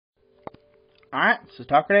Alright, so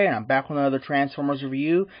Tucker today, and I'm back with another Transformers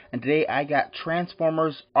review, and today I got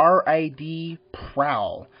Transformers RID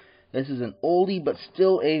Prowl. This is an oldie, but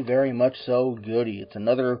still a very much so goodie. It's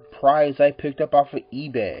another prize I picked up off of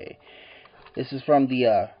eBay. This is from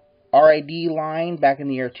the RID line back in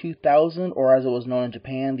the year 2000, or as it was known in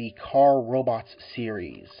Japan, the Car Robots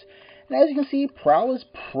series. And as you can see, Prowl is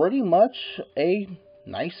pretty much a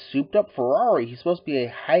nice souped up Ferrari. He's supposed to be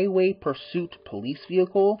a highway pursuit police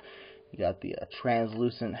vehicle. You got the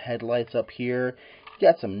translucent headlights up here. You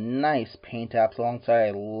got some nice paint apps alongside.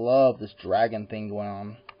 I love this dragon thing going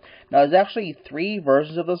on. Now, there's actually three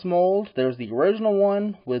versions of this mold. There's the original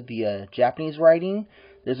one with the Japanese writing.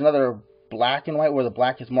 There's another black and white where the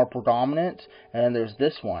black is more predominant. And then there's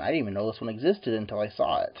this one. I didn't even know this one existed until I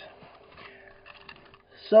saw it.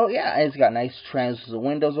 So, yeah, it's got nice translucent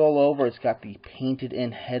windows all over. It's got the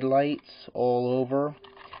painted-in headlights all over.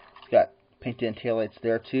 It's got painted in taillights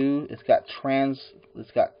there too. It's got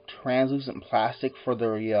translucent plastic for the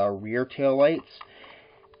rear taillights,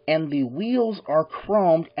 and the wheels are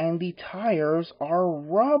chromed and the tires are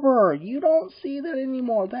rubber. You don't see that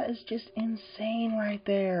anymore. That is just insane right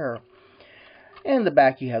there. In the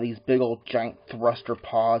back you have these big old giant thruster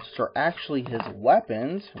pods, which are actually his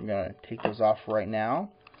weapons. I'm gonna take those off right now,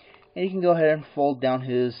 and you can go ahead and fold down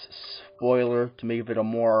his spoiler to make it a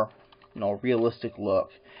more realistic look.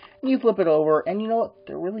 And you flip it over, and you know what?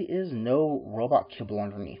 There really is no robot kibble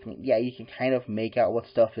underneath. I mean, yeah, you can kind of make out what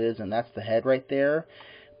stuff is, and that's the head right there.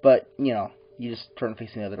 But, you just turn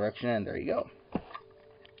facing the other direction, and there you go.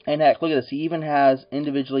 And heck, look at this. He even has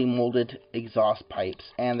individually molded exhaust pipes,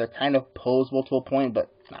 and they're kind of posable to a point,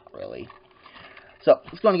 but not really. So,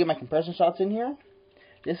 let's go and get my comparison shots in here.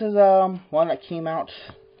 This is one that came out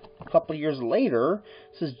a couple years later.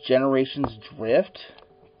 This is Generations Drift.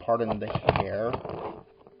 Pardon the hair.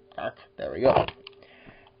 There we go.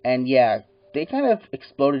 And yeah, they kind of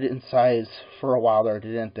exploded in size for a while there,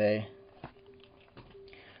 didn't they?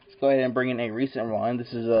 Let's go ahead and bring in a recent one.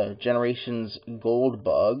 This is a Generations Gold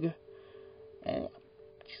Bug, and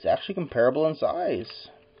it's actually comparable in size.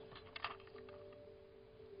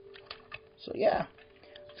 So yeah,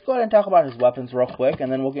 let's go ahead and talk about his weapons real quick,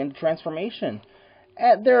 and then we'll get into transformation.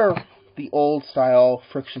 They're the old style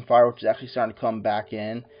friction fire, which is actually starting to come back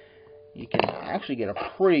in. You can actually get a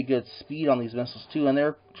pretty good speed on these missiles too, and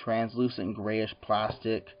they're translucent grayish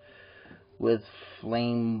plastic with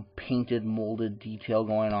flame painted molded detail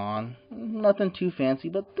going on. Nothing too fancy,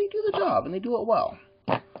 but they do the job and they do it well.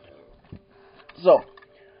 So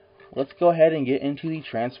let's go ahead and get into the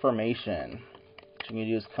transformation. What you're going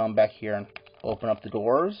to do is come back here and open up the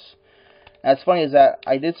doors. And what's funny is that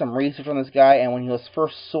I did some research on this guy, and when he was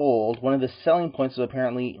first sold, one of the selling points was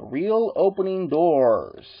apparently real opening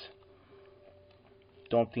doors.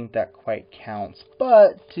 Don't think that quite counts,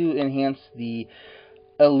 but to enhance the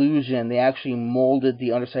illusion, they actually molded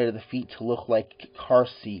the underside of the feet to look like car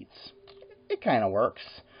seats. It kind of works.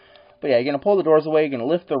 But yeah, you're going to pull the doors away, you're going to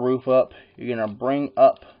lift the roof up, you're going to bring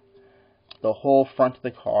up the whole front of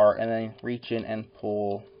the car, and then reach in and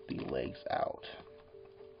pull the legs out.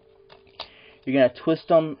 You're going to twist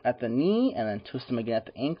them at the knee, and then twist them again at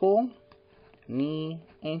the ankle. Knee,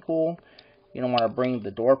 ankle. You don't want to bring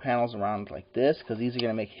the door panels around like this, because these are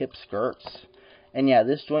going to make hip skirts. And yeah,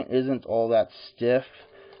 this joint isn't all that stiff,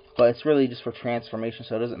 but it's really just for transformation,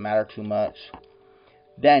 so it doesn't matter too much.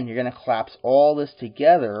 Then you're going to collapse all this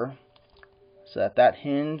together so that that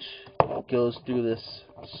hinge goes through this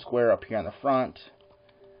square up here on the front.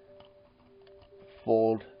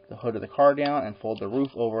 Fold the hood of the car down and fold the roof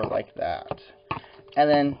over like that. And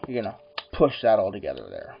then you're going to push that all together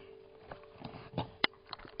there.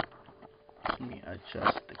 Let me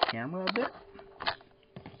adjust the camera a bit.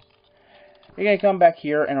 You're going to come back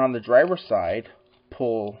here, and on the driver's side,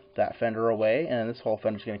 pull that fender away, and then this whole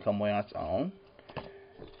fender is going to come away on its own.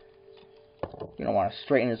 You're going to want to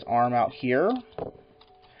straighten his arm out here.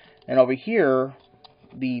 And over here,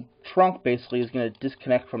 the trunk basically is going to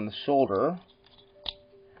disconnect from the shoulder.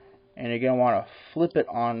 And you're going to want to flip it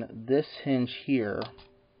on this hinge here,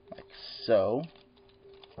 like so.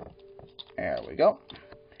 There we go.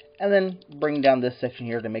 And then bring down this section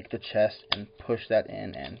here to make the chest and push that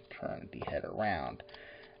in and turn the head around.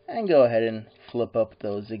 And go ahead and flip up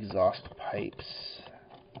those exhaust pipes.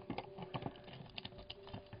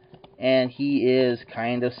 And he is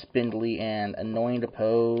kind of spindly and annoying to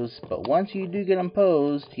pose, but once you do get him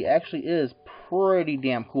posed, he actually is pretty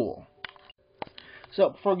damn cool.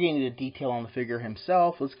 So before getting into detail on the figure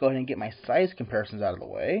himself, let's go ahead and get my size comparisons out of the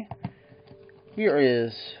way. Here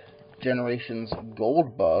is Generations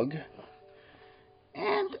Gold Bug.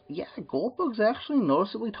 And yeah, Goldbug's actually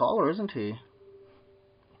noticeably taller, isn't he?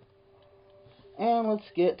 And let's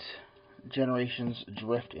get Generations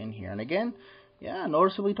Drift in here. And again, yeah,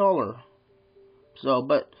 noticeably taller. So,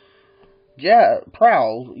 but yeah,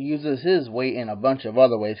 Prowl uses his weight in a bunch of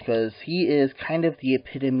other ways because he is kind of the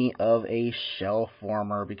epitome of a shell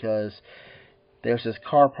former, because there's his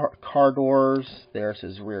car doors, there's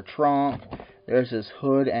his rear trunk, there's his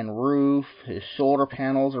hood and roof, his shoulder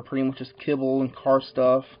panels are pretty much just kibble and car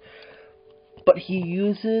stuff. But he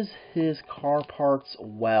uses his car parts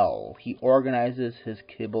well. He organizes his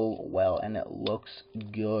kibble well, and it looks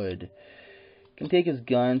good. You can take his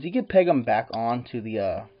guns, you can peg them back on to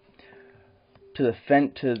the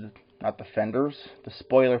not the fenders, the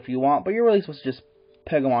spoiler if you want, but you're really supposed to just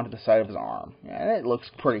peg him onto the side of his arm. And it looks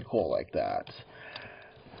pretty cool like that.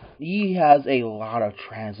 He has a lot of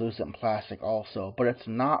translucent plastic also, but it's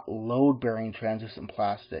not load-bearing translucent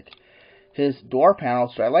plastic. His door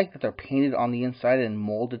panels, I like that they're painted on the inside and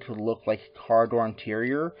molded to look like car door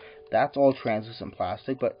interior. That's all translucent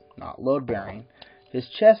plastic, but not load-bearing. His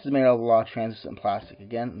chest is made out of a lot of translucent plastic.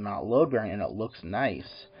 Again, not load-bearing, and it looks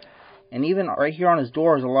nice. And even right here on his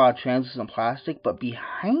door is a lot of translucent plastic, but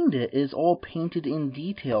behind it is all painted in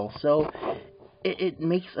detail, so it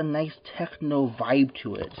makes a nice techno vibe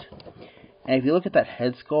to it. And if you look at that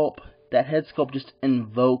head sculpt just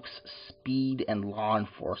invokes speed and law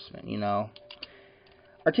enforcement, you know.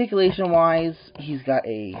 Articulation-wise, he's got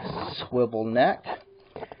a swivel neck.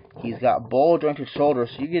 He's got ball-jointed shoulders,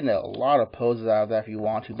 so you get a lot of poses out of that if you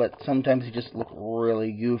want to, but sometimes he just look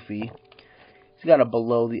really goofy. He's got a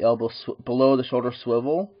below the shoulder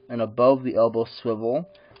swivel, and above the elbow swivel,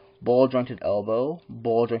 ball-jointed elbow,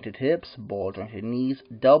 ball-jointed hips, ball-jointed knees,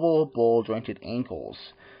 double ball-jointed ankles.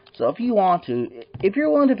 So if you want to, if you're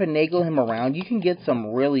willing to finagle him around, you can get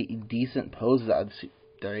some really decent poses out of this.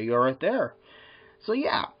 There you go right there. So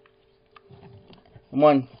yeah.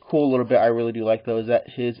 One cool little bit I really do like though is that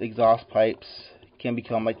his exhaust pipes can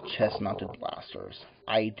become like chest-mounted blasters.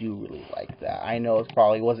 I do really like that. I know it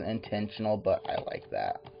probably wasn't intentional, but I like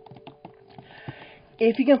that.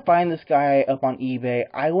 If you can find this guy up on eBay,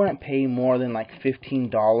 I wouldn't pay more than like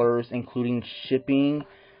 $15, including shipping.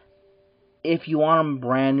 If you want him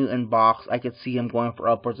brand new in box, I could see him going for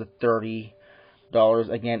upwards of $30,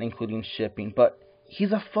 again, including shipping. But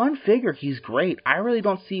he's a fun figure. He's great. I really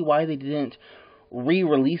don't see why they didn't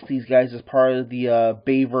re-release these guys as part of the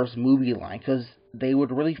Bayverse movie line, because they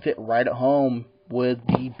would really fit right at home with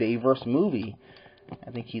the Bayverse movie. I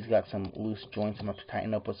think he's got some loose joints I'm going to have to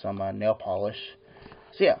tighten up with some nail polish.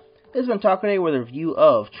 So yeah, this has been Talk Today with a review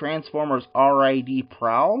of Transformers RID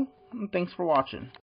Prowl. Thanks for watching.